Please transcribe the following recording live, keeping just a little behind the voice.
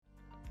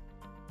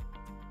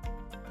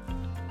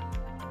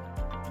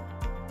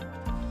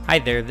Hi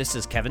there, this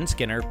is Kevin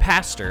Skinner,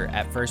 pastor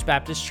at First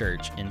Baptist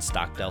Church in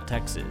Stockdale,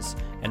 Texas,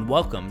 and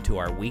welcome to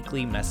our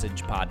weekly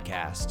message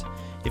podcast.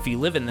 If you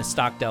live in the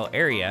Stockdale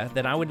area,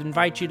 then I would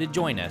invite you to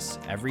join us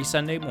every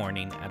Sunday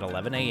morning at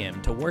 11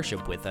 a.m. to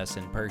worship with us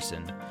in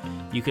person.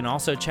 You can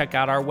also check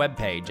out our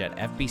webpage at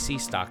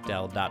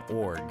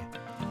fbcstockdale.org.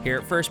 Here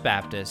at First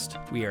Baptist,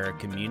 we are a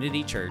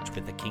community church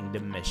with a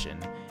kingdom mission,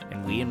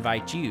 and we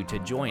invite you to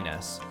join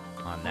us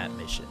on that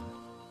mission.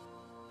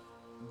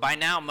 By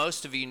now,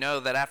 most of you know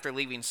that after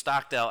leaving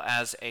Stockdale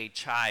as a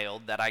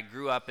child, that I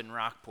grew up in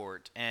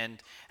Rockport.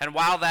 And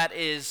while that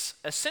is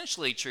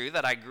essentially true,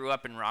 that I grew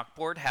up in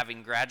Rockport,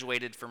 having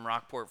graduated from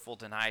Rockport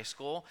Fulton High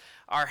School,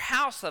 our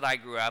house that I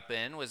grew up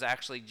in was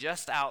actually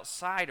just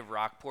outside of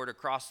Rockport,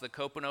 across the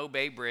Copano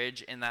Bay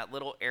Bridge in that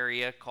little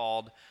area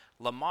called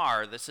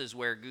Lamar. This is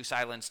where Goose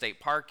Island State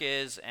Park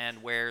is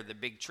and where the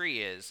Big Tree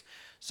is.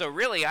 So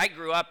really, I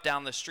grew up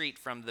down the street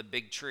from the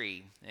Big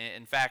Tree.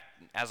 In fact,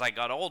 as I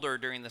got older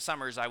during the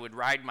summers, I would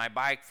ride my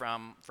bike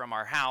from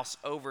our house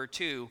over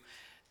to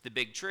the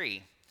Big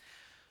Tree.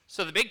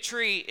 So the Big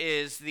Tree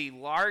is the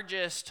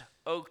largest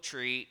oak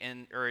tree,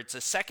 it's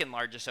the second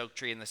largest oak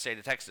tree in the state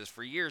of Texas.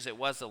 For years, it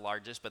was the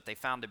largest, but they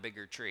found a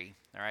bigger tree.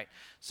 All right.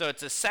 So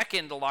it's the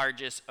second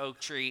largest oak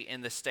tree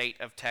in the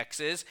state of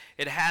Texas.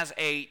 It has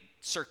a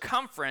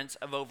circumference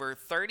of over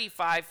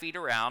 35 feet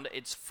around.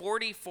 It's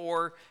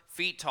 44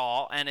 feet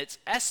tall, and it's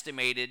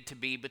estimated to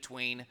be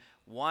between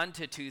 1,000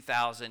 to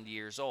 2,000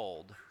 years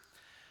old.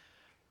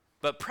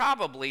 But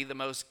probably the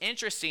most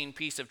interesting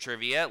piece of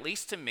trivia, at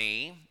least to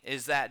me,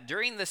 is that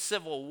during the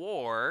Civil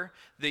War,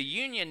 the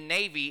Union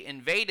Navy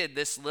invaded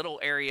this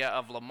little area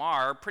of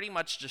Lamar, pretty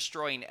much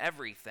destroying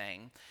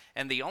everything.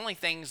 And the only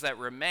things that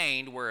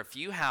remained were a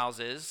few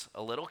houses,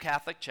 a little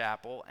Catholic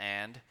chapel,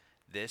 and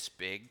this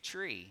big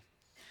tree.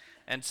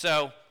 And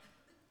so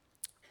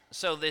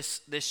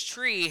this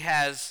tree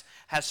has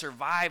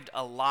survived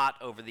a lot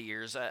over the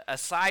years.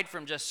 Aside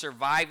from just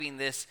surviving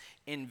this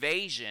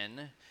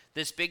invasion,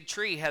 this big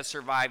tree has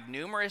survived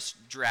numerous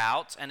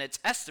droughts, and it's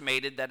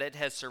estimated that it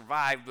has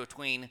survived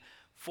between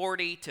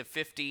 40 to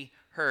 50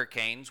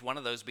 hurricanes, one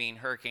of those being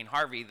Hurricane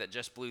Harvey that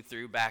just blew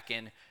through back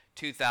in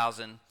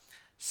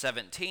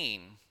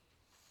 2017.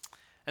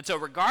 And so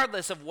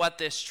regardless of what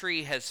this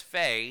tree has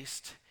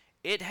faced,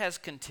 it has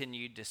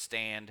continued to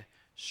stand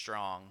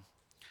strong.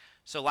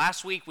 So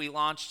last week we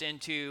launched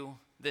into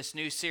this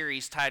new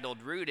series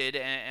titled Rooted,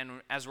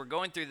 and as we're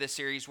going through this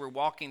series, we're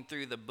walking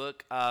through the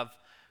book of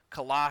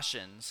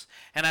Colossians.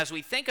 And as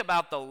we think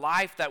about the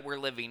life that we're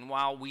living,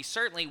 while we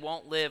certainly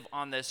won't live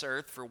on this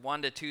earth for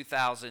 1,000 to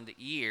 2,000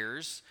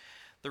 years,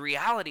 the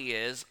reality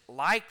is,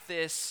 like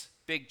this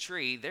big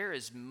tree, there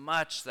is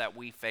much that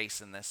we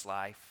face in this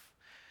life.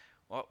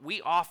 Well,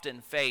 we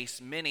often face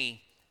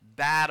many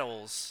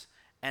battles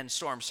and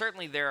storms.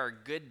 Certainly there are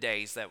good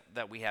days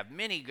that we have,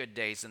 many good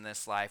days in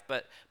this life,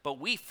 but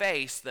we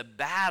face the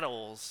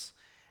battles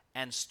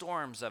and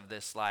storms of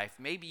this life.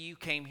 Maybe you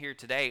came here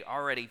today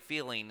already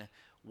feeling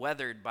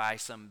weathered by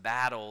some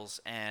battles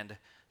and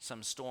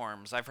some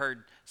storms. I've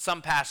heard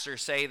some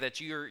pastors say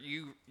that you're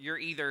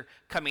either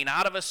coming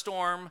out of a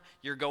storm,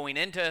 you're going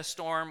into a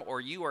storm, or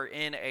you are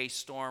in a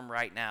storm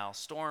right now.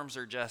 Storms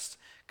are just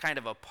kind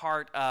of a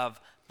part of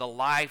the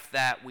life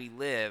that we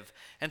live.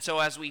 And so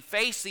as we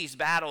face these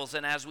battles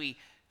and as we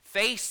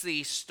face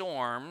these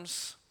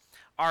storms,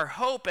 our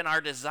hope and our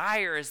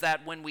desire is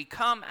that when we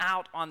come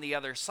out on the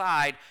other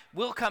side,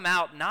 we'll come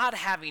out not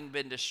having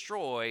been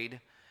destroyed,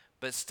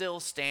 but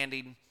still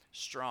standing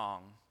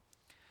strong.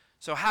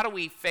 So how do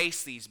we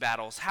face these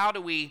battles? How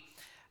do we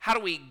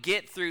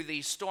get through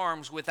these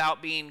storms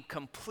without being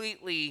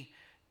completely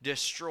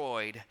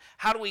destroyed?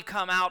 How do we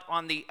come out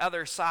on the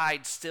other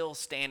side still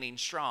standing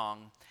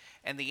strong?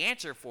 And the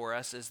answer for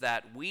us is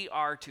that we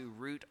are to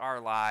root our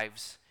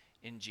lives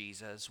in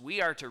Jesus. We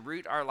are to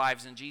root our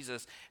lives in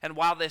Jesus. And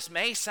while this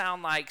may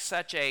sound like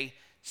such a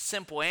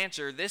simple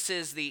answer, this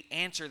is the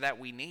answer that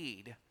we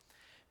need.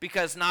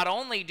 Because not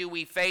only do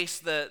we face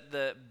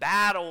the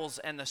battles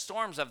and the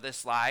storms of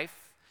this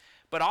life,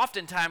 but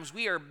oftentimes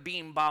we are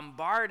being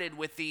bombarded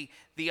with the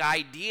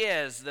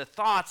ideas, the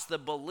thoughts, the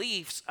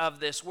beliefs of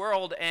this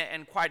world.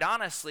 And quite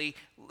honestly,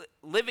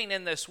 living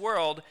in this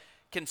world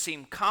can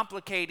seem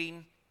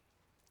complicating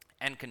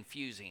and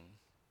confusing.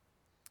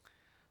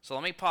 So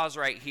let me pause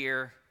right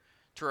here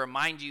to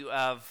remind you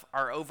of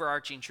our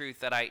overarching truth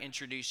that I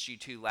introduced you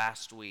to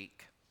last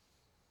week.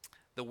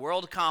 The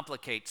world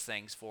complicates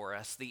things for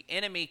us. The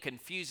enemy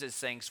confuses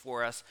things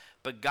for us,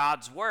 but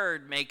God's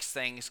word makes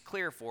things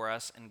clear for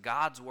us, and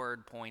God's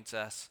word points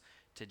us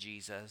to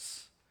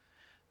Jesus.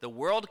 The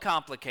world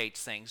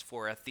complicates things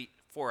for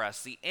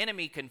us. The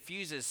enemy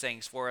confuses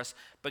things for us,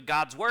 but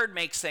God's word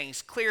makes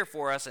things clear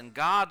for us, and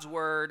God's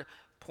word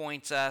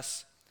points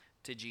us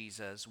to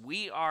Jesus.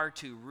 We are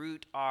to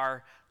root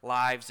our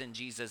lives in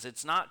Jesus.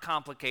 It's not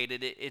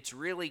complicated. It's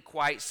really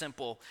quite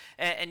simple.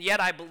 And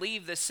yet I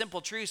believe this simple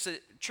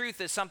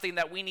truth is something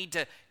that we need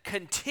to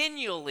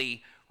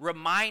continually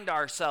remind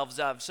ourselves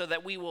of so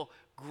that we will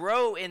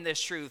grow in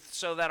this truth,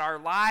 so that our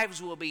lives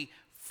will be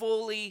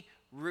fully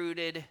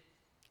rooted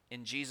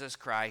in Jesus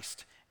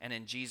Christ and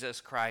in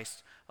Jesus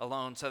Christ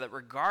alone. So that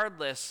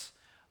regardless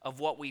of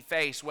what we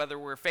face, whether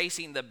we're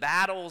facing the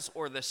battles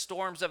or the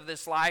storms of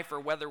this life, or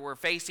whether we're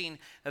facing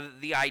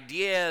the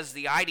ideas,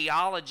 the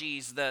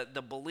ideologies,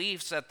 the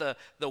beliefs that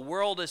the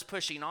world is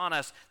pushing on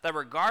us, that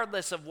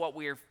regardless of what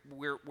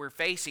we're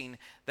facing,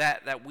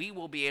 that we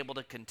will be able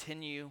to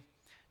continue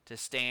to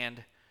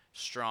stand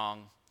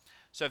strong.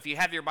 So if you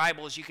have your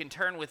Bibles, you can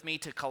turn with me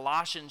to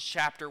Colossians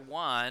chapter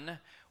 1.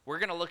 We're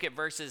going to look at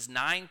verses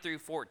 9 through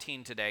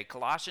 14 today.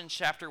 Colossians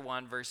chapter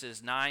 1,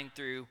 verses 9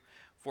 through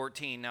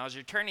 14. Now, as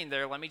you're turning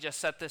there, let me just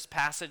set this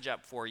passage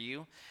up for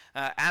you.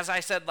 As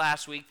I said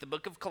last week, the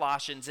book of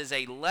Colossians is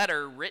a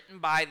letter written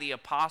by the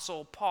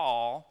Apostle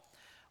Paul,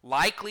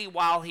 likely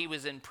while he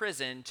was in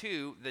prison,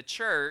 to the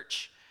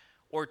church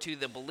or to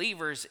the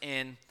believers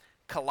in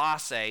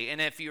Colossae.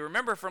 And if you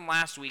remember from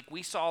last week,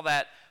 we saw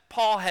that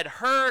Paul had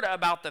heard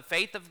about the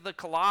faith of the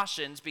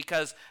Colossians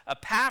because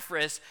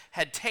Epaphras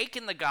had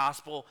taken the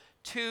gospel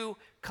to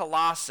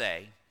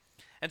Colossae.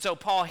 And so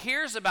Paul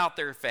hears about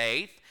their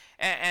faith,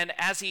 and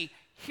as he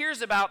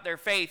hears about their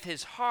faith,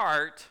 his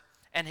heart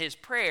and his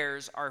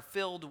prayers are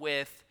filled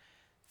with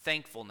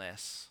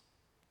thankfulness.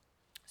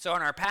 So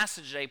in our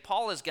passage today,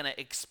 Paul is going to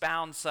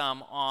expound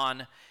some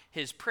on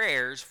his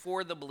prayers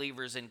for the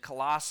believers in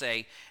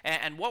Colossae.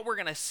 And what we're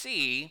going to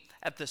see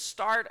at the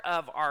start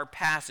of our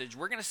passage,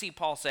 we're going to see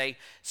Paul say,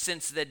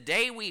 "Since the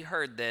day we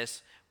heard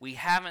this, we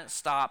haven't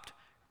stopped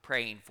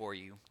praying for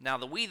you." Now,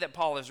 the we that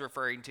Paul is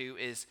referring to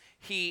is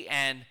he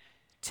and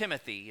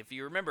Timothy. If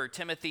you remember,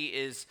 Timothy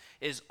is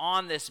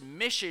on this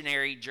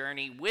missionary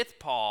journey with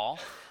Paul.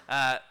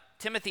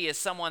 Timothy is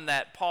someone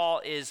that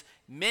Paul is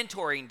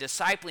mentoring,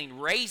 discipling,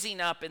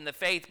 raising up in the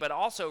faith, but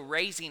also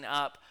raising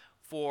up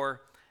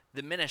for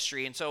the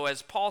ministry. And so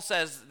as Paul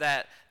says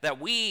that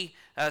we,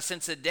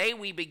 since the day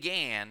we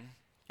began,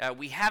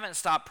 we haven't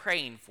stopped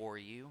praying for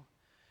you,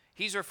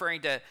 he's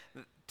referring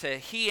to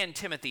he and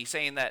Timothy,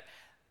 saying that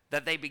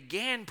they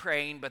began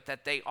praying, but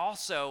that they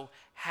also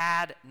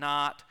had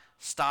not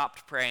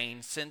stopped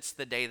praying since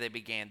the day they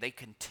began. They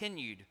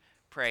continued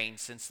praying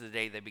since the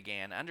day they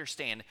began.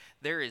 Understand,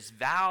 there is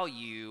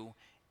value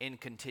in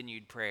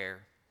continued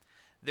prayer.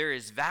 There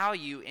is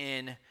value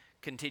in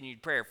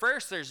continued prayer.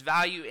 First, there's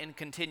value in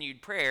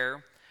continued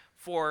prayer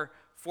for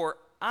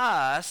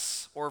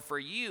us, or for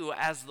you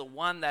as the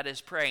one that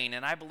is praying.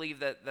 And I believe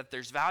that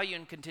there's value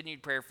in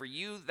continued prayer for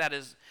you that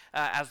is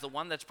as the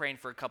one that's praying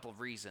for a couple of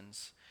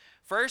reasons.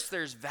 First,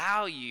 there's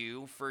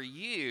value for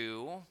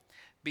you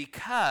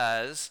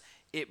because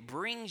it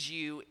brings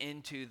you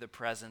into the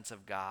presence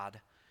of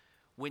God.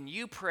 When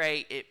you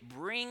pray, it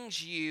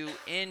brings you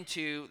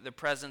into the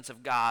presence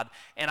of God.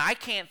 And I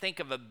can't think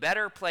of a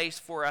better place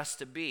for us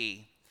to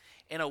be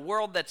in a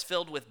world that's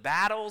filled with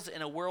battles,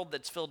 in a world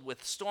that's filled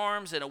with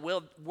storms, in a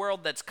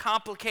world that's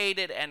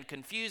complicated and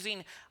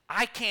confusing.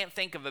 I can't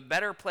think of a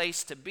better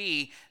place to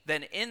be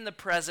than in the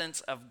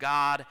presence of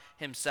God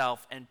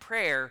himself. And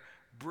prayer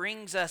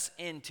brings us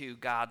into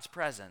God's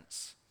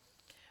presence.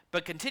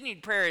 But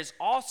continued prayer is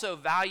also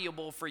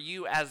valuable for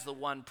you as the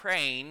one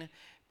praying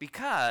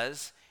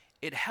because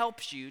it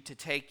helps you to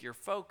take your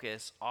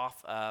focus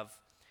off of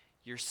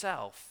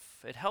yourself.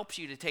 It helps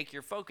you to take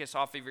your focus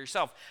off of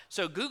yourself.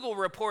 So Google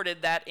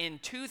reported that in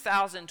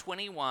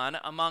 2021,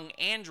 among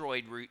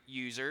Android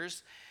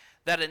users,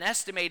 that an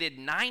estimated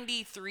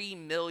 93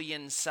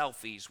 million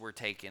selfies were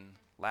taken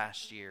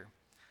last year.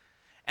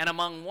 And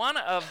among one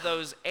of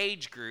those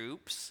age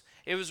groups,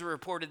 it was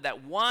reported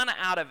that 1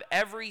 out of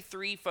every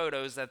 3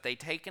 photos that they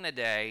take in a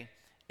day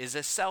is a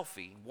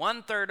selfie.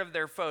 1/3 of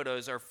their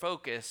photos are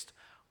focused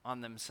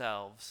on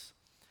themselves.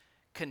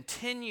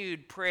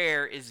 Continued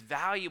prayer is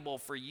valuable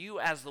for you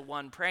as the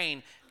one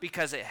praying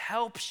because it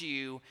helps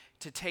you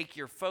to take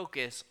your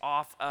focus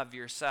off of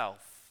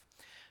yourself.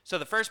 So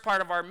the first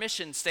part of our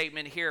mission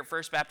statement here at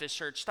First Baptist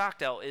Church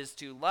Stockdale is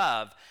to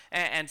love.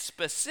 And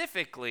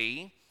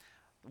specifically,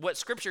 what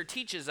Scripture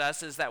teaches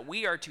us is that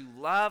we are to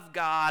love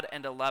God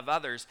and to love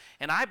others.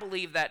 And I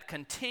believe that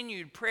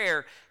continued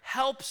prayer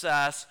helps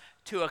us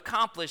to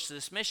accomplish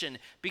this mission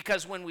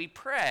because when we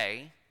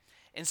pray,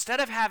 instead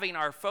of having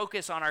our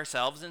focus on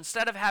ourselves,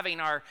 instead of having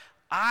our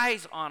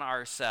eyes on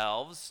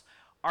ourselves,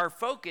 our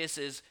focus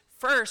is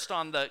first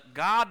on the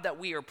God that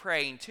we are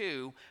praying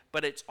to,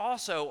 but it's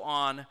also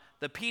on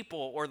the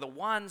people or the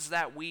ones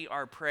that we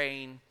are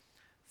praying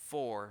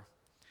for.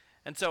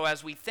 And so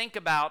as we think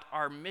about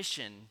our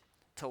mission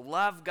to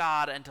love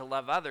God and to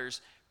love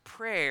others,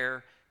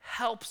 prayer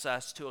helps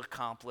us to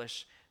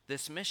accomplish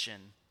this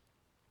mission.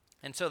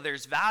 And so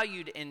there's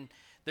value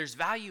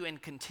in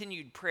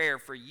continued prayer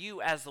for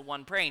you as the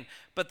one praying,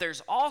 but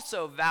there's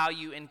also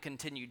value in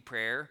continued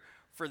prayer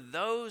for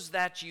those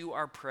that you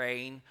are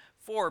praying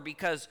for,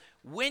 because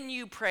when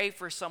you pray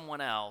for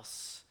someone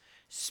else,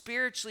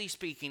 spiritually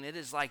speaking, it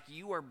is like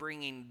you are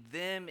bringing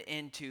them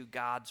into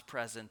God's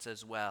presence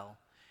as well.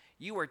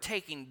 You are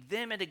taking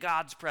them into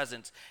God's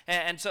presence.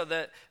 And so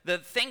the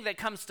thing that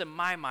comes to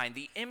my mind,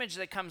 the image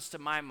that comes to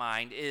my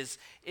mind is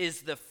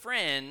the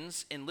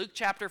friends in Luke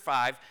chapter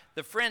 5,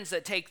 the friends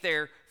that take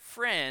their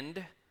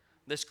friend,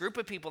 this group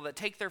of people that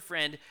take their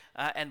friend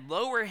and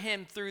lower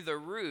him through the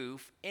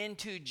roof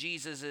into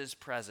Jesus'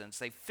 presence.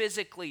 They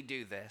physically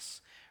do this,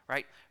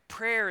 right?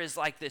 Prayer is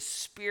like this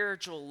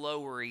spiritual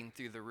lowering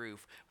through the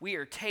roof. We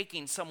are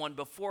taking someone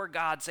before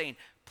God saying,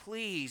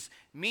 please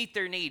meet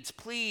their needs.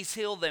 Please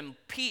heal them.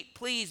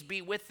 Please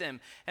be with them.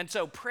 And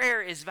so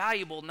prayer is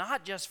valuable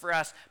not just for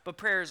us, but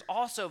prayer is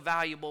also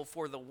valuable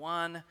for the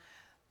one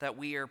that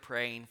we are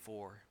praying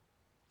for.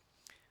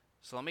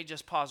 So let me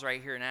just pause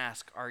right here and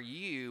ask, are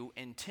you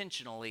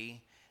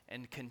intentionally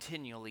and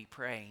continually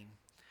praying?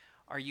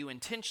 Are you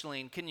intentionally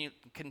and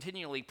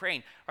continually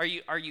praying? Are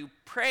you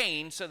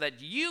praying so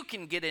that you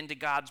can get into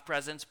God's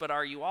presence, but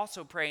are you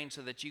also praying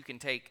so that you can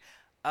take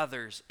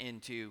others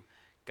into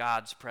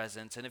God's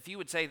presence? And if you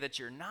would say that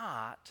you're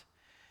not,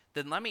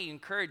 then let me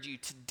encourage you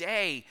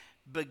today,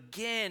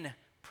 begin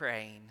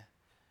praying.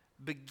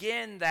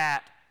 Begin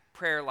that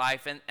prayer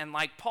life. And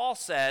like Paul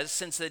says,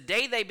 since the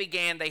day they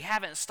began, they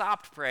haven't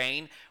stopped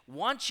praying.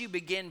 Once you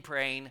begin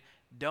praying,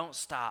 don't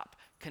stop.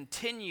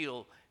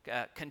 Continue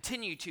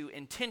to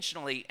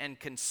intentionally and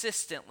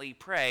consistently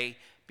pray,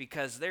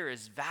 because there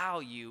is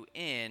value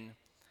in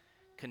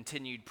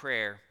continued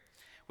prayer.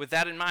 With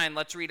that in mind,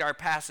 let's read our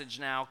passage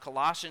now,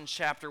 Colossians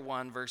chapter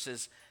 1,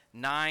 verses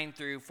 9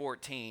 through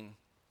 14.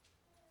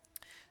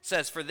 It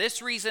says, "For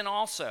this reason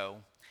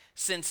also,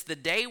 since the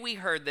day we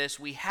heard this,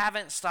 we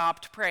haven't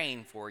stopped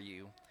praying for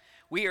you.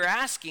 We are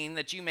asking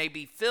that you may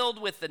be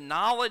filled with the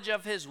knowledge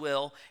of his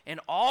will in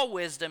all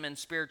wisdom and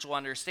spiritual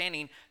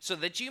understanding, so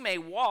that you may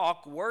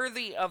walk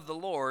worthy of the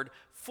Lord,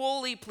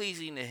 fully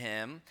pleasing to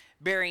him,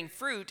 bearing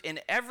fruit in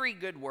every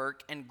good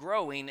work and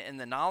growing in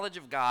the knowledge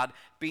of God,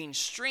 being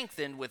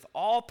strengthened with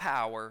all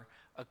power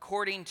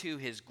according to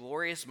his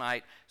glorious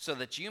might, so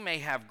that you may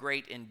have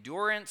great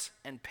endurance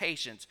and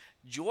patience,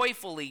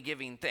 joyfully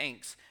giving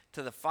thanks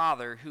to the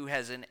Father who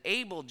has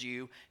enabled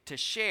you to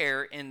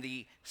share in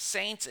the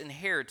saints'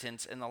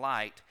 inheritance in the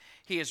light.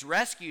 He has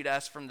rescued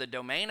us from the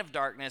domain of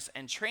darkness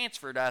and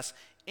transferred us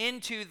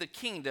into the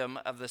kingdom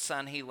of the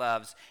Son he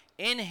loves.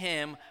 In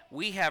him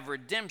we have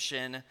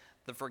redemption,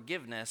 the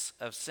forgiveness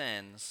of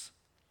sins."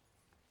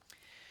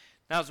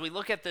 Now, as we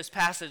look at this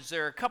passage,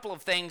 there are a couple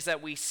of things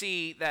that we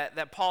see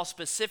that Paul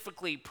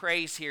specifically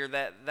prays here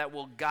that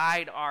will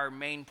guide our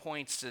main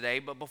points today.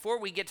 But before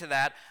we get to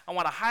that, I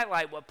want to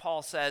highlight what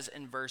Paul says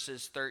in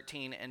verses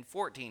 13 and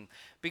 14.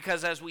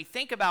 Because as we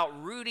think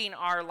about rooting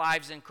our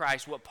lives in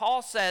Christ, what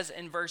Paul says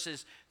in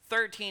verses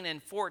 13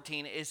 and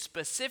 14 is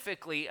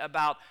specifically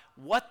about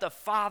what the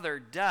Father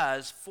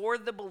does for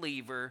the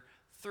believer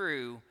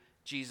through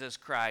Jesus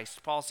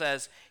Christ. Paul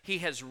says he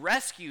has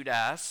rescued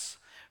us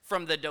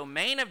from the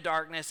domain of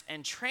darkness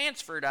and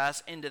transferred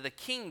us into the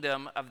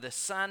kingdom of the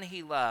Son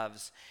he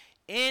loves.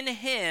 In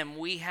him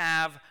we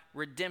have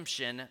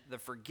redemption, the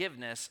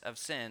forgiveness of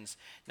sins.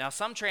 Now,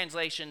 some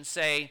translations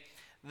say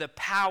the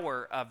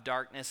power of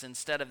darkness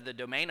instead of the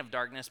domain of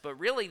darkness, but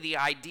really the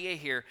idea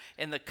here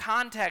in the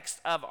context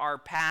of our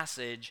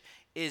passage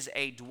is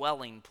a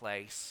dwelling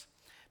place.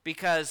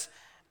 Because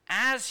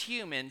as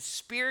humans,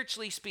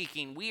 spiritually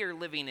speaking, we are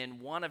living in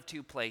one of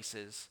two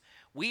places.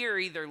 We are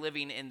either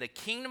living in the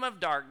kingdom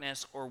of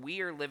darkness or we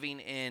are living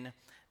in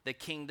the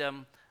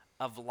kingdom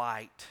of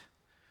light.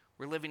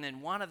 We're living in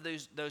one of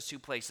those two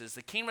places,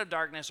 the kingdom of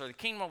darkness or the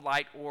kingdom of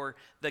light, or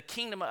the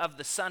kingdom of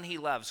the Son he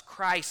loves,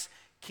 Christ's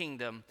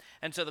kingdom.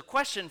 And so the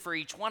question for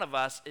each one of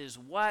us is,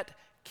 what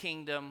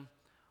kingdom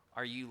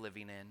are you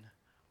living in?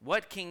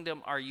 What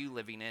kingdom are you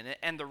living in?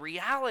 And the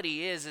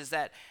reality is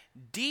that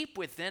deep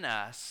within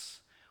us,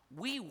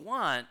 we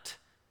want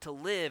to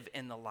live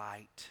in the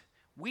light.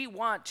 We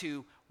want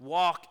to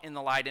walk in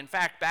the light. In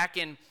fact, back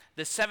in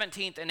the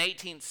 17th and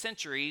 18th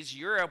centuries,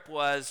 Europe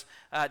was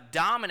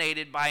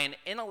dominated by an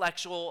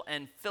intellectual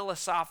and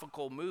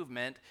philosophical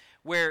movement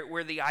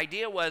where the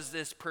idea was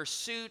this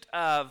pursuit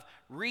of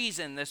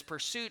reason, this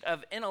pursuit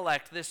of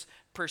intellect, this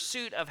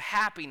pursuit of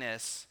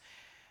happiness.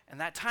 And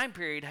that time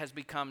period has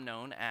become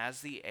known as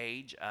the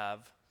age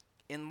of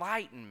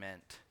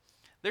enlightenment.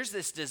 There's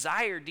this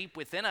desire deep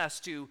within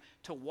us to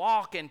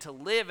walk and to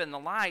live in the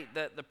light.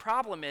 The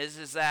problem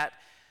is that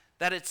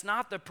it's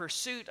not the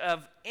pursuit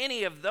of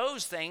any of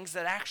those things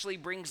that actually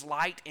brings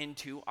light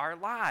into our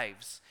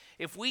lives.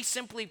 If we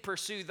simply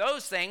pursue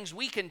those things,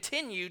 we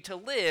continue to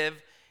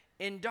live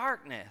in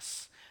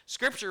darkness.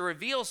 Scripture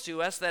reveals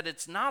to us that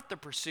it's not the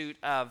pursuit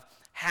of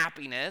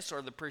happiness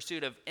or the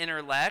pursuit of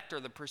intellect or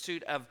the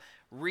pursuit of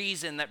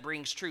reason that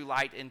brings true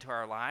light into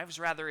our lives.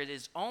 Rather, it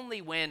is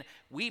only when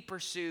we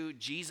pursue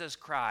Jesus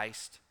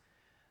Christ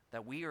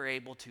that we are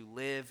able to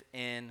live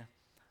in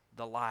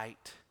the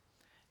light.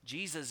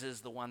 Jesus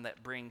is the one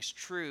that brings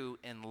true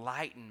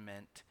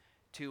enlightenment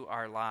to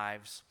our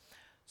lives.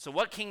 So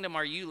what kingdom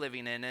are you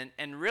living in?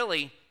 And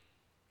really,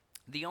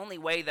 the only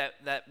way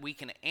that we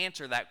can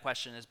answer that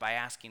question is by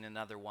asking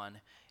another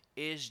one.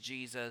 Is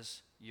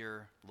Jesus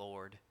your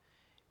Lord?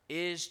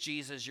 Is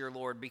Jesus your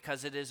Lord?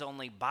 Because it is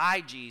only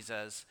by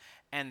Jesus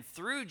and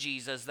through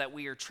Jesus that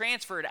we are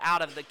transferred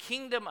out of the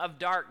kingdom of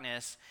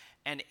darkness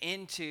and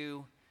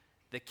into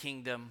the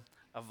kingdom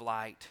of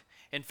light.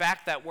 In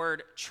fact, that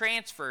word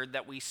transferred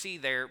that we see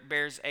there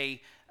bears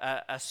a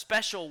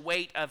special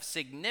weight of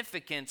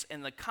significance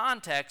in the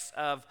context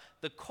of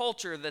the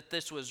culture that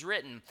this was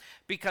written.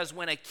 Because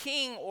when a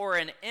king or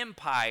an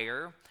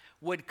empire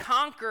would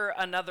conquer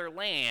another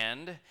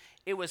land,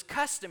 it was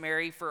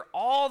customary for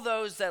all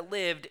those that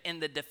lived in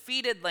the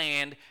defeated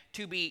land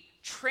to be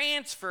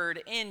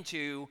transferred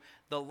into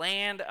the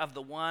land of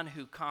the one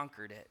who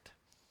conquered it.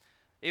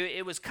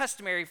 It was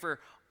customary for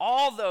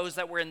all those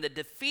that were in the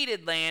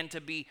defeated land to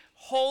be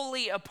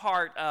wholly a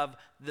part of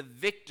the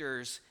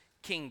victor's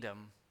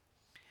kingdom.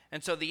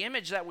 And so the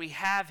image that we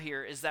have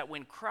here is that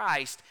when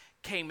Christ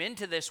came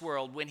into this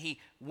world, when he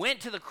went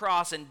to the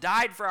cross and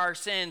died for our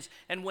sins,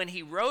 and when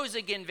he rose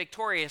again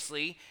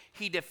victoriously,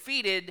 he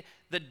defeated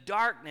the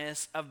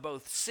darkness of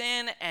both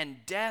sin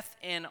and death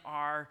in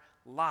our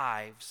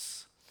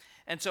lives.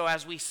 And so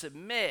as we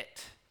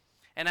submit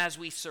and as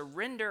we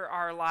surrender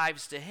our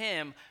lives to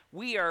him,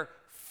 we are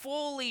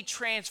fully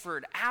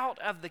transferred out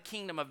of the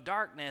kingdom of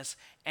darkness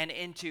and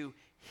into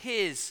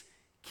his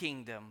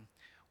kingdom.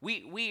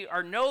 We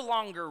are no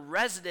longer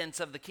residents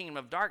of the kingdom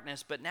of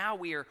darkness, but now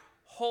we are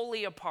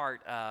wholly a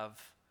part of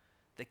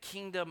the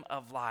kingdom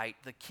of light,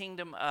 the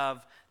kingdom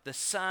of the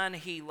Son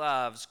he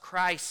loves,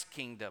 Christ's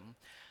kingdom.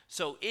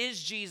 So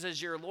is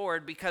Jesus your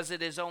Lord? Because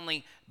it is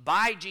only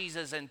by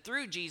Jesus and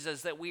through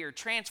Jesus that we are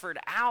transferred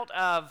out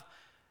of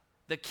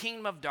the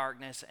kingdom of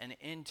darkness and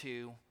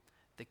into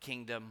the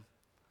kingdom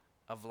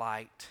of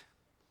light.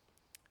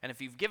 And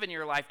if you've given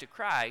your life to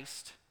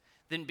Christ,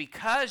 then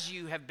because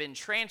you have been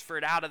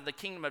transferred out of the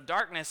kingdom of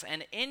darkness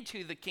and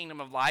into the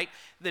kingdom of light,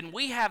 then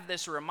we have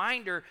this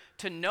reminder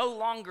to no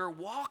longer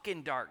walk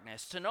in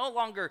darkness, to no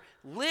longer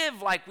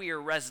live like we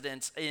are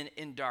residents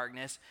in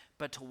darkness,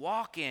 but to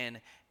walk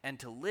in and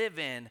to live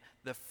in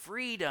the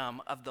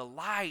freedom of the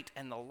light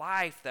and the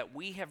life that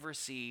we have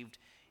received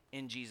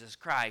in Jesus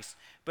Christ.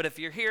 But if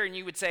you're here and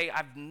you would say,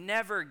 I've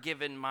never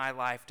given my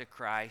life to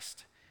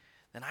Christ,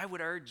 then I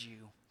would urge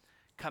you,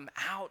 come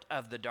out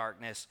of the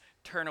darkness,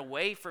 turn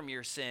away from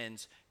your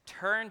sins,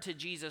 turn to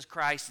Jesus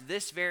Christ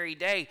this very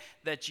day,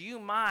 that you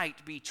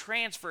might be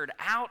transferred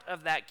out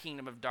of that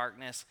kingdom of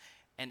darkness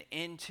and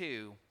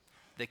into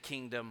the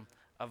kingdom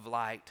of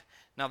light.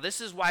 Now,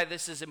 this is why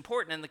this is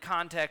important in the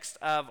context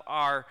of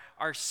our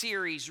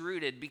series,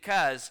 Rooted,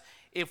 because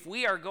if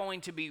we are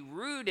going to be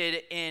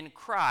rooted in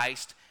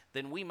Christ,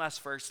 then we must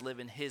first live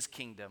in his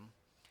kingdom.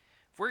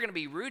 If we're going to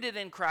be rooted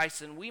in Christ,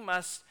 then we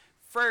must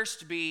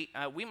first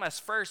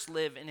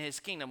live in his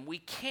kingdom. We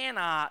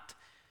cannot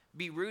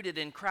be rooted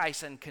in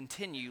Christ and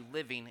continue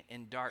living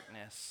in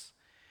darkness.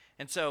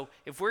 And so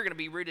if we're going to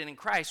be rooted in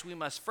Christ, we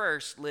must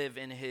first live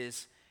in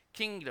his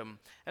kingdom.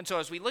 And so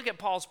as we look at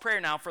Paul's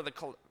prayer now for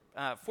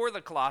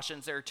the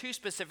Colossians, there are two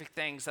specific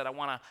things that I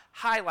want to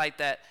highlight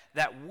that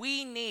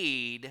we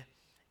need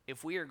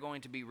if we are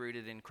going to be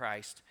rooted in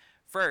Christ.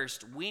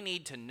 First, we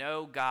need to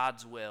know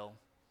God's will.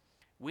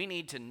 We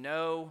need to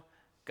know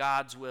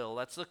God's will.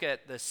 Let's look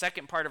at the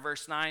second part of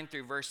verse 9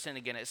 through verse 10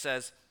 again. It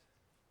says,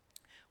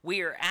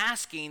 we are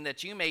asking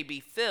that you may be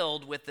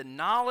filled with the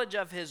knowledge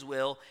of his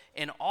will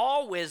in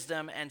all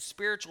wisdom and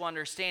spiritual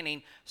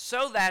understanding,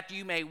 so that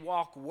you may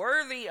walk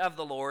worthy of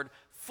the Lord,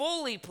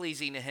 fully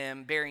pleasing to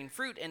him, bearing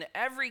fruit in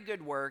every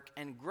good work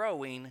and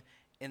growing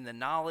in the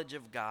knowledge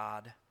of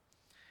God.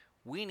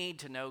 We need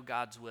to know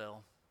God's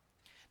will.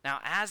 Now,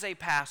 as a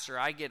pastor,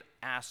 I get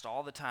asked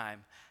all the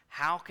time,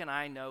 how can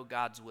I know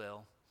God's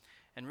will?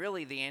 And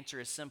really, the answer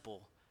is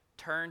simple.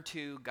 Turn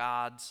to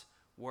God's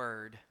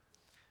word.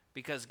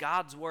 Because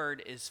God's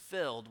word is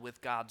filled with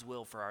God's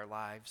will for our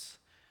lives.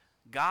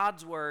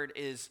 God's word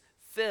is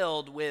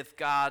filled with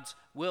God's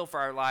will for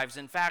our lives.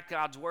 In fact,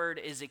 God's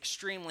word is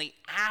extremely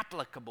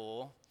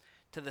applicable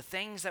to the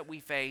things that we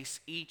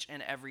face each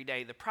and every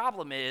day. The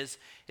problem is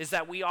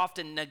that we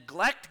often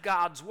neglect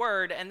God's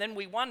word, and then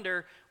we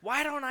wonder,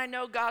 why don't I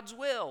know God's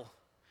will?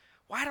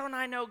 Why don't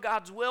I know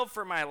God's will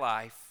for my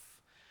life?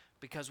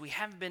 Because we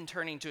haven't been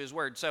turning to his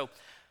word. So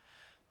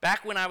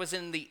back when I was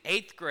in the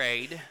 8th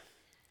grade,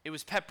 it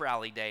was pep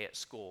rally day at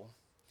school.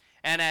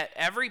 And at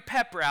every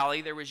pep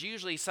rally, there was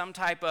usually some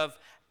type of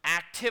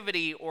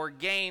activity or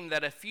game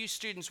that a few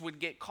students would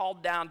get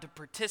called down to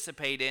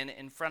participate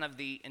in front of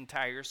the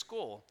entire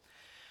school.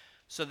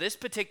 So this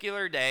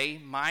particular day,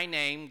 my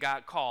name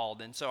got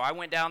called. And so I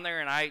went down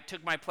there and I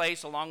took my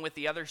place along with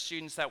the other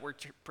students that were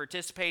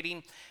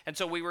participating. And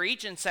so we were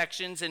each in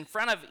sections. In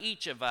front of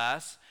each of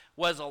us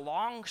was a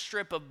long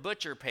strip of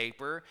butcher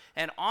paper.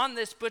 And on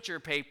this butcher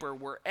paper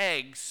were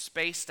eggs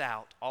spaced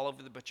out all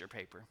over the butcher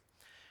paper.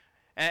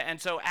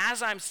 And so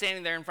as I'm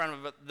standing there in front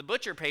of the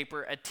butcher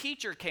paper, a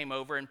teacher came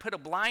over and put a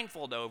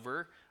blindfold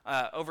over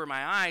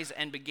my eyes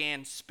and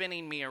began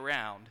spinning me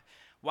around.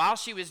 While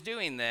she was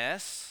doing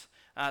this,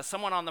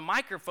 someone on the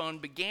microphone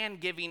began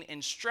giving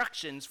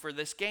instructions for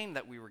this game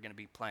that we were going to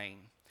be playing.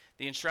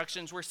 The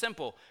instructions were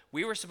simple.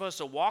 We were supposed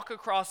to walk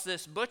across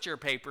this butcher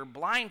paper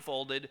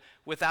blindfolded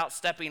without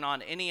stepping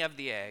on any of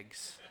the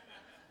eggs.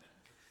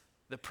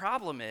 The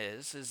problem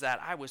is that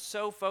I was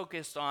so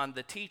focused on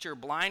the teacher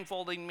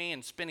blindfolding me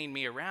and spinning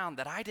me around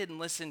that I didn't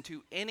listen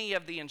to any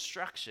of the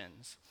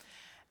instructions.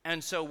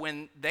 And so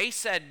when they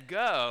said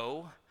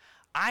go,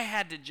 I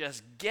had to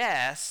just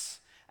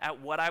guess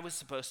at what I was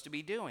supposed to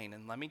be doing.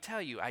 And let me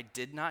tell you, I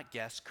did not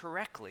guess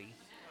correctly.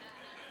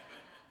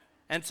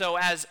 And so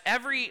as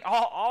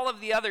all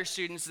of the other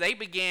students, they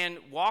began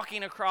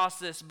walking across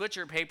this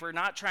butcher paper,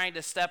 not trying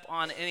to step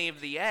on any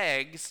of the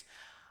eggs,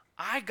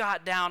 I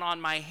got down on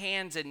my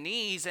hands and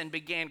knees and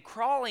began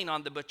crawling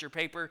on the butcher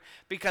paper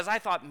because I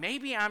thought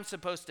maybe I'm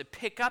supposed to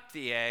pick up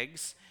the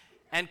eggs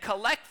and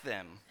collect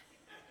them.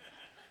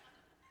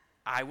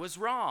 I was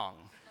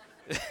wrong.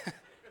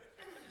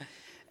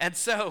 And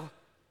so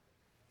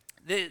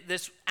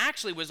this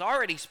actually was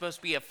already supposed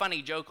to be a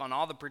funny joke on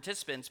all the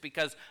participants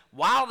because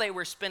while they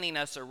were spinning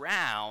us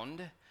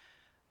around,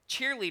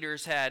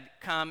 cheerleaders had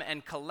come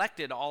and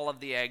collected all of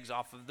the eggs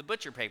off of the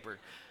butcher paper.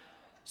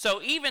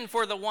 So even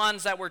for the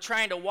ones that were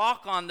trying to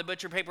walk on the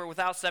butcher paper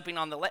without stepping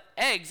on the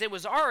eggs, it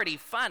was already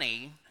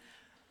funny,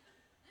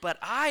 but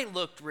I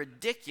looked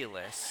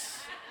ridiculous,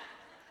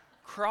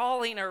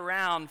 crawling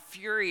around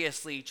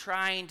furiously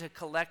trying to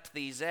collect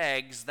these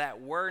eggs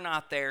that were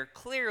not there,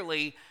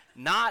 clearly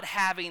not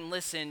having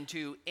listened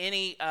to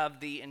any of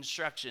the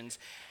instructions.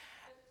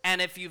 And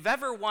if you've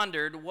ever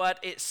wondered what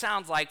it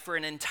sounds like for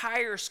an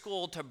entire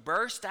school to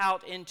burst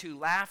out into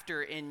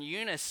laughter in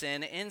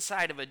unison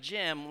inside of a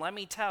gym, let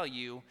me tell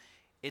you,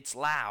 it's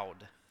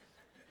loud.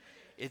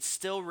 It's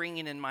still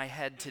ringing in my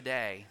head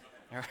today.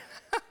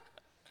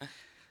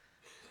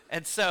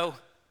 And so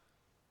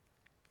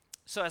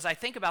as I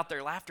think about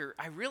their laughter,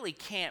 I really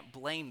can't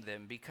blame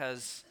them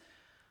because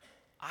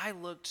I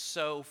looked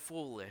so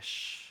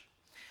foolish.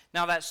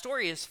 Now, that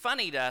story is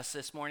funny to us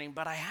this morning,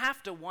 but I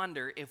have to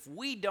wonder if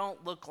we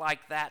don't look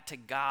like that to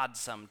God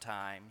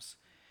sometimes.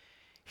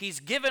 He's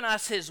given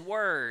us His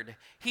Word.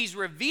 He's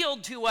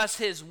revealed to us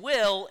His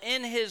will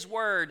in His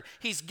Word.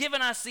 He's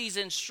given us these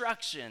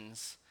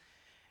instructions,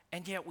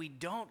 and yet we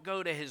don't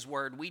go to His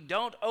Word. We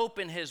don't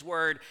open His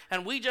Word,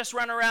 and we just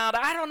run around,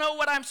 I don't know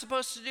what I'm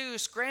supposed to do,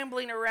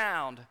 scrambling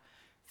around,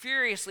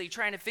 furiously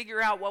trying to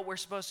figure out what we're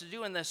supposed to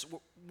do in this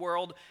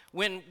world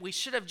when we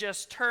should have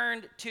just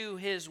turned to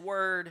His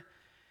Word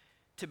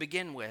to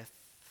begin with.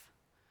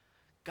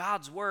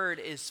 God's Word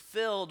is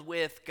filled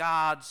with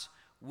God's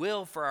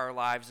will for our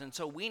lives, and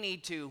so we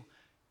need to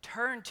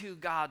turn to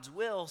God's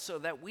will so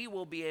that we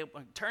will be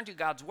able turn to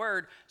God's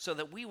Word so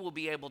that we will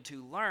be able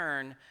to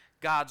learn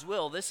God's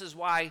will. This is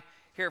why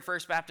here at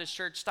First Baptist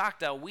Church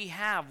Stockdale we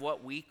have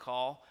what we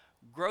call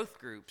growth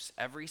groups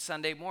every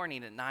Sunday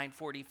morning at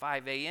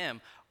 9:45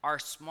 a.m. Our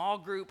small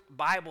group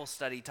Bible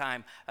study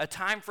time, a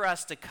time for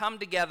us to come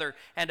together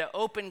and to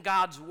open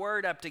God's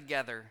Word up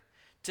together,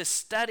 to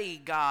study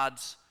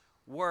God's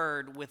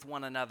Word with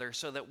one another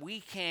so that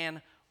we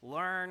can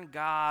learn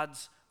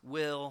God's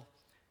will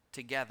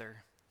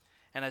together.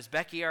 And as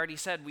Becky already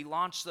said, we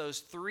launched those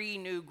 3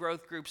 new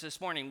growth groups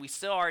this morning. We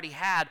still already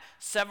had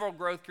several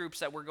growth groups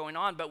that were going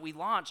on, but we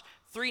launched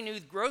 3 new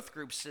growth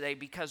groups today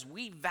because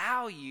we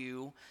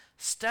value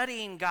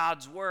studying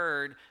God's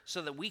Word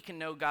so that we can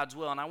know God's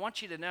will. And I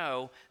want you to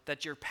know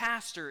that your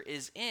pastor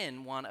is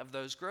in one of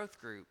those growth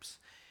groups.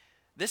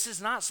 This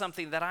is not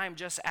something that I'm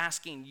just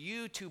asking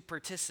you to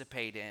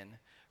participate in,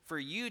 for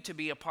you to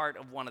be a part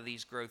of one of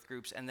these growth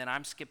groups, and then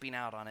I'm skipping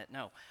out on it.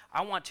 No,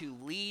 I want to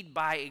lead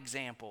by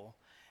example.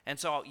 And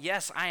so,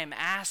 yes, I am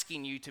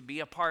asking you to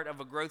be a part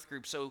of a growth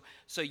group so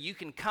you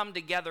can come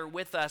together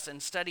with us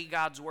and study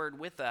God's Word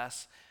with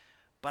us.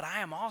 But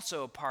I am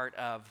also a part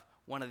of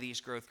one of these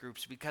growth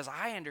groups because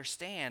I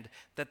understand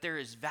that there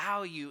is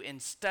value in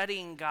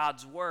studying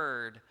God's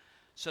Word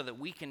so that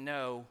we can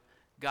know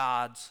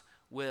God's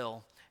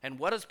will. And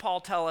what does Paul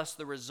tell us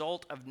the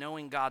result of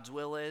knowing God's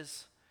will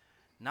is?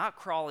 Not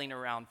crawling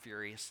around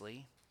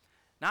furiously,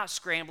 not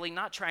scrambling,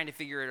 not trying to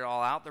figure it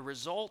all out. The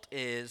result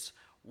is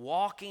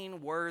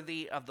walking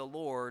worthy of the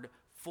Lord,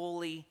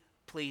 fully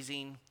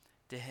pleasing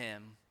to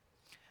Him.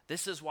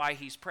 This is why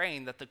he's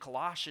praying that the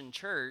Colossian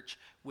church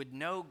would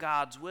know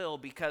God's will,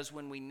 because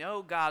when we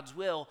know God's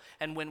will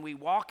and when we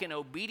walk in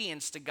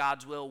obedience to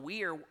God's will,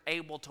 we are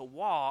able to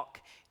walk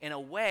in a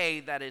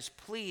way that is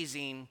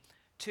pleasing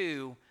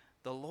to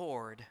the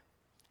Lord,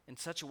 in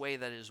such a way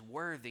that is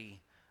worthy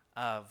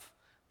of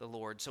the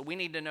Lord. So we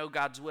need to know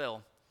God's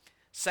will.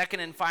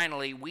 Second and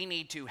finally, we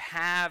need to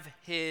have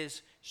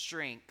His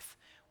strength.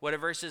 What do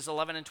verses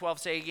 11 and 12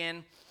 say again?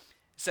 It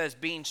says,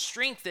 being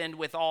strengthened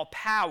with all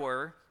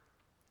power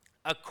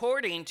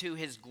according to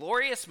His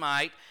glorious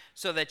might,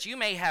 so that you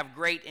may have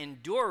great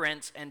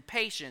endurance and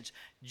patience,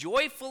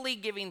 joyfully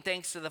giving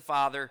thanks to the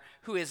Father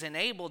who has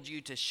enabled you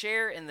to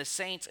share in the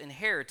saints'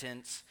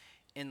 inheritance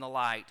in the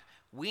light.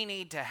 We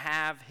need to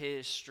have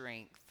His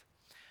strength.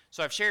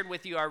 So I've shared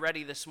with you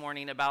already this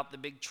morning about the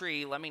big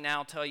tree. Let me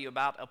now tell you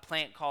about a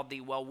plant called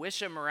the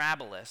Welwitschia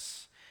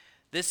mirabilis.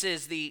 This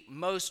is the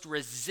most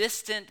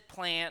resistant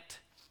plant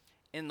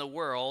in the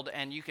world,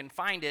 and you can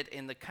find it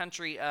in the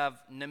country of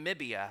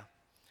Namibia.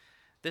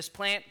 This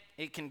plant,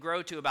 it can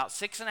grow to about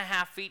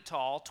 6.5 feet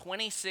tall,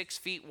 26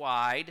 feet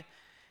wide,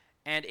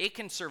 and it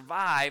can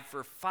survive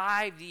for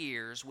 5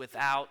 years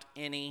without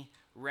any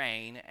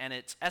rain, and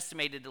it's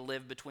estimated to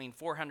live between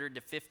 400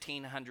 to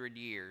 1,500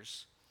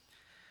 years.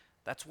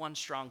 That's one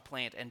strong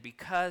plant, and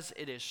because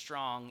it is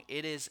strong,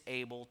 it is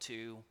able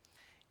to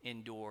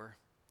endure.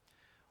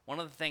 One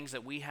of the things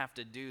that we have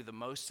to do the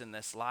most in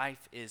this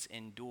life is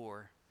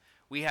endure.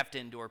 We have to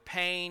endure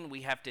pain,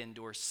 we have to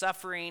endure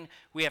suffering,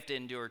 we have to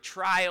endure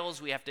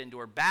trials, we have to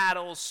endure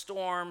battles,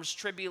 storms,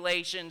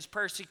 tribulations,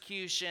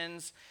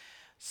 persecutions.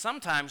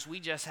 Sometimes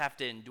we just have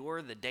to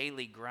endure the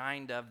daily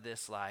grind of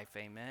this life,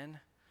 amen?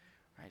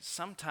 Right?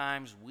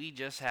 Sometimes we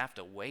just have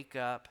to wake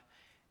up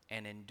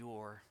and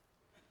endure.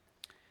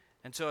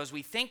 And so as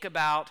we think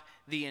about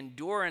the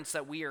endurance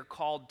that we are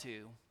called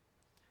to,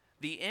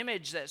 the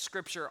image that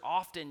Scripture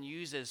often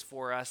uses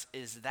for us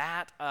is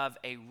that of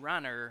a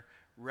runner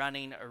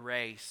running a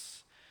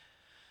race.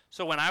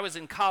 So when I was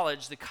in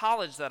college, the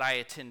college that I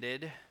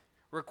attended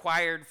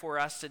required for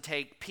us to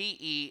take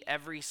PE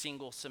every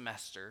single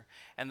semester.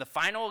 And the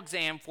final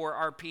exam for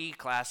our PE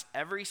class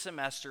every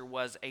semester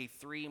was a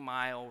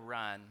 3-mile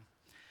run.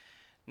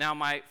 Now,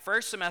 my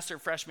first semester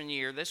freshman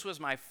year, this was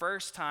my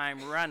first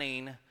time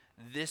running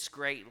this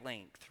great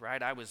length,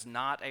 right? I was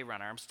not a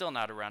runner. I'm still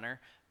not a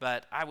runner,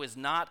 but I was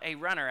not a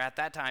runner at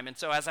that time. And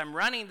so as I'm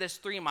running this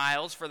 3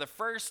 miles for the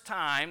first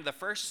time, the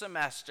first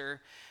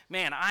semester,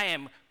 man, I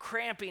am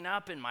cramping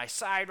up in my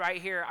side right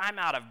here. I'm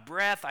out of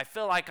breath. I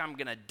feel like I'm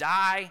going to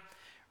die,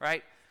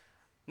 right?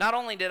 Not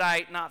only did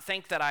I not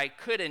think that I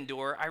could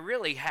endure, I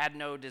really had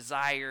no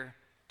desire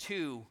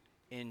to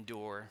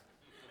endure.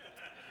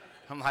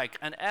 I'm like,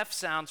 an F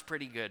sounds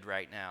pretty good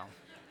right now.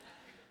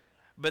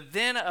 But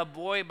then a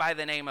boy by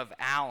the name of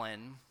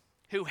Alan,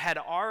 who had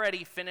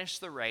already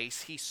finished the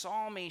race, he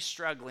saw me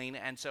struggling,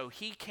 and so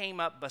he came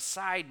up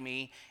beside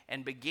me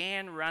and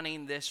began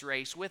running this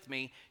race with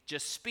me,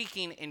 just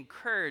speaking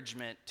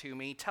encouragement to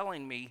me,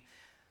 telling me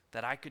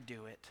that I could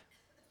do it.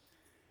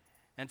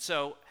 And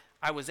so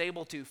I was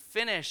able to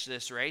finish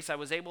this race. I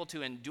was able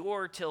to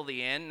endure till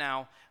the end.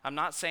 Now, I'm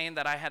not saying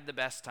that I had the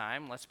best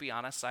time. Let's be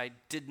honest, I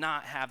did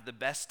not have the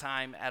best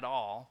time at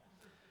all.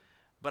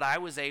 But I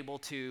was able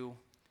to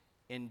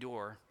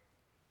endure.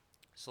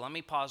 So let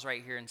me pause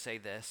right here and say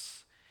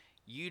this.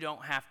 You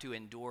don't have to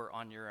endure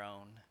on your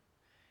own.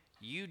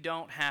 You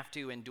don't have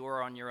to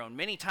endure on your own.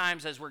 Many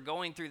times as we're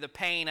going through the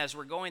pain, as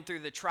we're going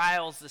through the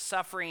trials, the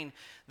suffering,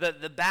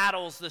 the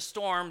battles, the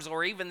storms,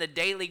 or even the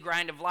daily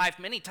grind of life,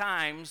 many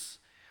times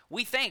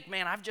we think,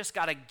 man, I've just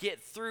got to get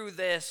through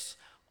this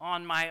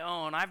on my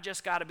own. I've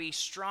just got to be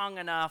strong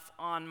enough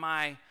on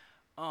my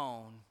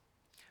own.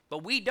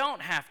 But we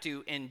don't have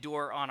to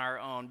endure on our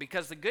own,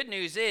 because the good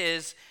news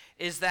is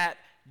that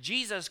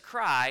Jesus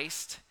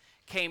Christ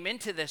came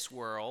into this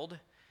world,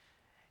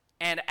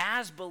 and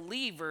as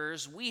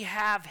believers, we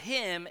have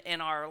him in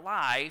our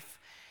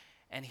life.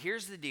 And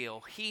here's the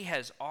deal. He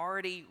has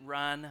already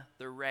run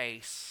the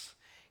race.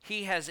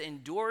 He has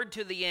endured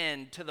to the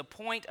end, to the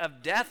point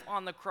of death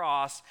on the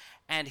cross,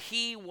 and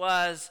he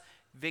was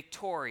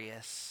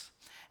victorious.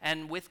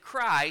 And with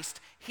Christ,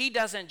 he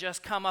doesn't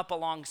just come up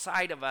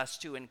alongside of us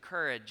to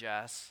encourage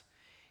us.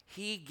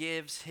 He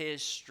gives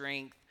his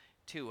strength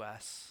to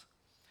us.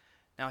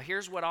 Now,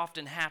 here's what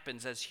often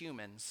happens as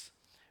humans,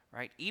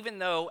 right? Even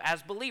though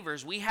as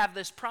believers we have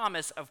this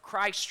promise of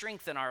Christ's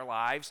strength in our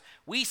lives,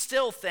 we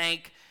still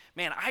think,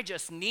 man, I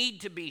just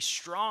need to be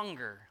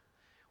stronger.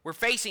 We're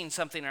facing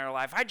something in our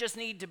life. I just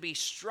need to be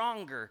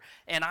stronger,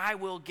 and I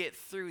will get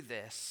through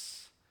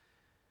this.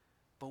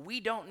 But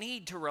we don't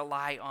need to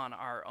rely on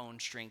our own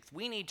strength.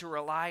 We need to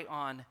rely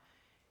on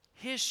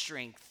his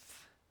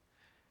strength.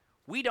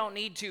 We don't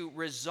need to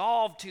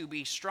resolve to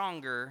be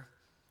stronger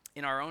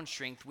in our own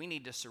strength. We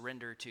need to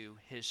surrender to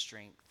his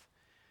strength.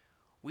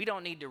 We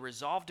don't need to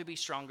resolve to be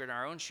stronger in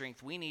our own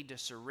strength. We need to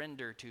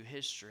surrender to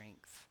his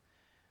strength.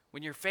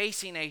 When you're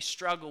facing a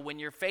struggle, when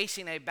you're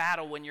facing a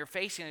battle, when you're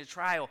facing a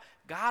trial,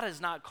 God is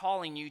not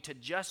calling you to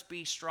just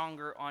be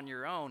stronger on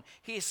your own.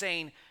 He is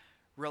saying,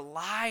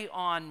 rely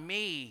on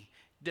me.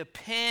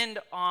 Depend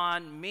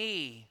on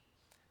me,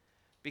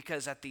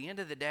 because at the end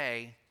of the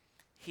day,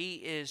 he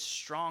is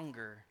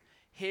stronger.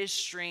 His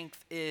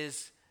strength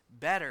is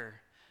better.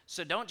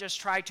 So don't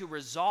just try to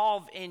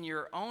resolve in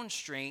your own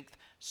strength.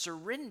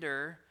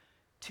 Surrender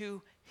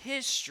to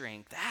his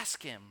strength.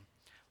 Ask him,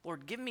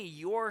 Lord, give me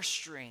your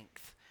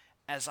strength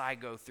as I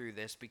go through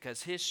this,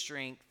 because his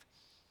strength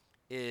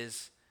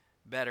is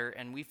better.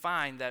 And we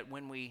find that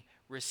when we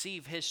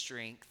receive his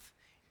strength,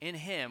 in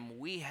him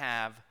we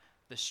have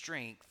the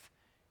strength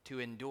to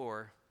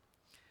endure.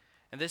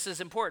 And this is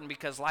important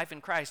because life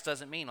in Christ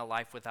doesn't mean a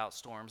life without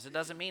storms. It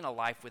doesn't mean a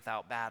life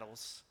without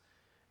battles.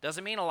 It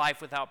doesn't mean a life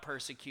without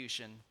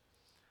persecution.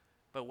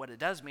 But what it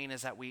does mean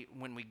is that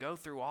when we go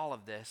through all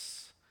of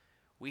this,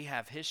 we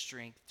have his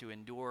strength to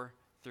endure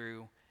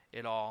through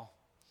it all.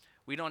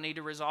 We don't need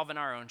to resolve in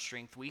our own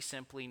strength. We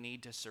simply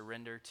need to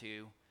surrender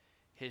to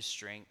his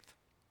strength.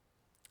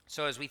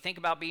 So as we think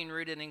about being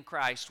rooted in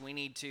Christ, we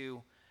need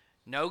to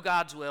know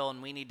God's will,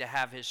 and we need to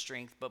have his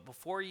strength. But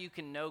before you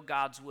can know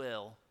God's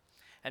will,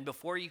 and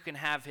before you can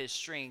have his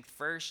strength,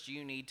 first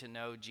you need to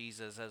know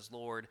Jesus as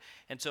Lord.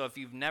 And so if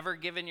you've never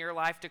given your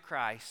life to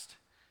Christ,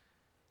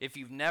 if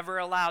you've never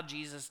allowed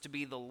Jesus to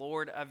be the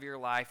Lord of your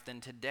life,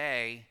 then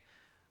today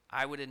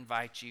I would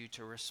invite you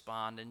to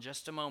respond. In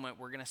just a moment,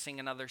 we're going to sing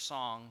another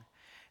song.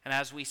 And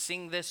as we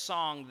sing this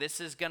song,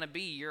 this is going to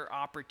be your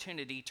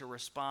opportunity to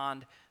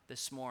respond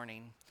this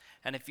morning.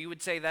 And if you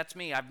would say, that's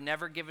me, I've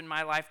never given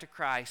my life to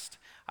Christ,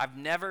 I've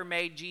never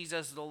made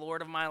Jesus the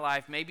Lord of my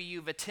life, maybe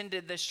you've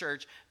attended this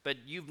church, but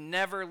you've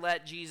never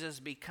let Jesus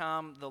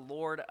become the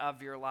Lord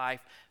of your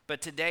life,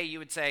 but today you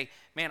would say,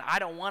 man, I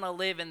don't want to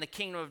live in the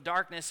kingdom of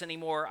darkness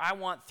anymore. I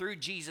want through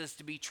Jesus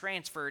to be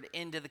transferred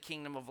into the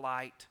kingdom of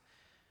light.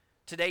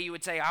 Today you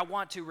would say, I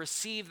want to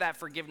receive that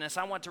forgiveness.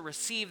 I want to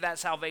receive that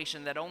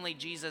salvation that only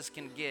Jesus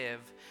can give.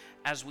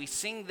 As we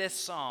sing this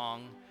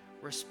song,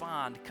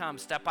 respond. Come,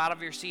 step out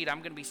of your seat. I'm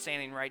going to be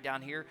standing right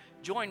down here.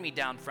 Join me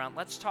down front.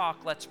 Let's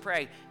talk. Let's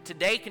pray.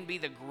 Today can be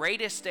the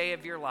greatest day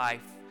of your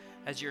life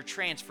as you're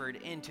transferred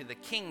into the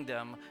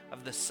kingdom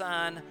of the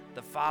Son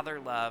the Father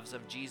loves,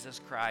 of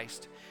Jesus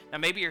Christ. Now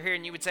maybe you're here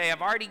and you would say,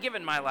 I've already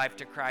given my life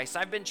to Christ.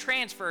 I've been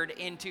transferred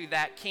into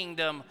that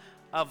kingdom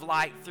of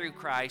light through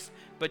Christ,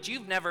 but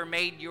you've never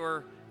made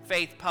your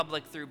faith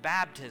public through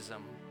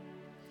baptism.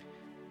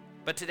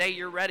 But today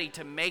you're ready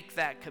to make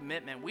that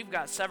commitment. We've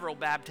got several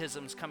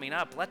baptisms coming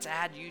up. Let's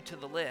add you to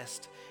the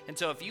list. And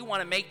so if you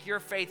want to make your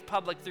faith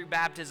public through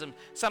baptism,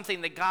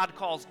 something that God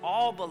calls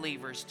all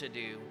believers to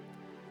do,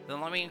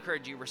 then let me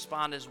encourage you,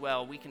 respond as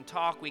well. We can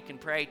talk, we can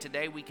pray.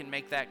 Today we can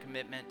make that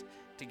commitment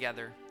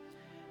together.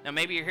 Now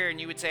maybe you're here and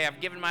you would say,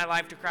 I've given my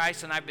life to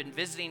Christ and I've been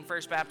visiting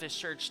First Baptist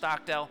Church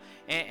Stockdale,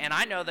 and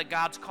I know that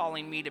God's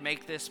calling me to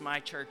make this my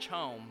church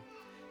home,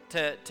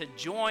 to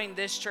join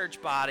this church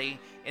body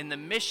in the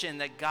mission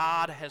that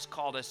God has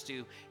called us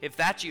to. If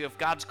that's you, if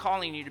God's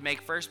calling you to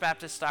make First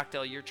Baptist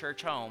Stockdale your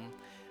church home,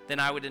 then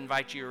I would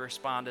invite you to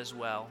respond as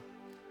well.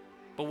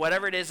 But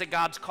whatever it is that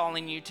God's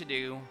calling you to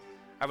do,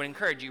 I would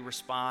encourage you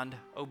respond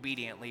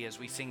obediently as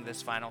we sing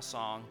this final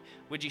song.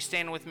 Would you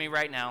stand with me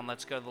right now and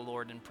let's go to the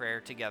Lord in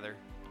prayer together.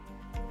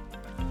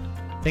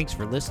 Thanks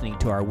for listening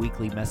to our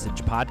weekly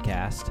message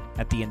podcast.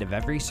 At the end of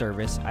every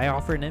service, I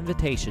offer an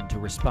invitation to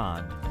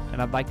respond,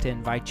 and I'd like to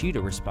invite you to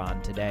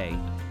respond today.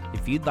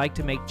 If you'd like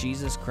to make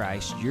Jesus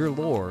Christ your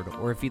Lord,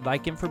 or if you'd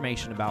like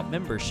information about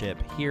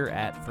membership here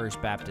at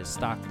First Baptist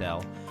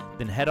Stockdale,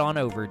 then head on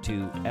over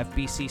to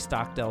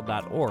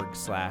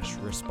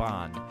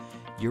fbcstockdale.org/respond.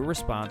 Your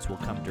response will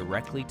come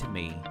directly to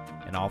me,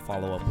 and I'll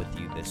follow up with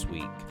you this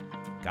week.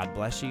 God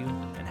bless you,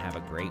 and have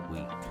a great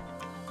week.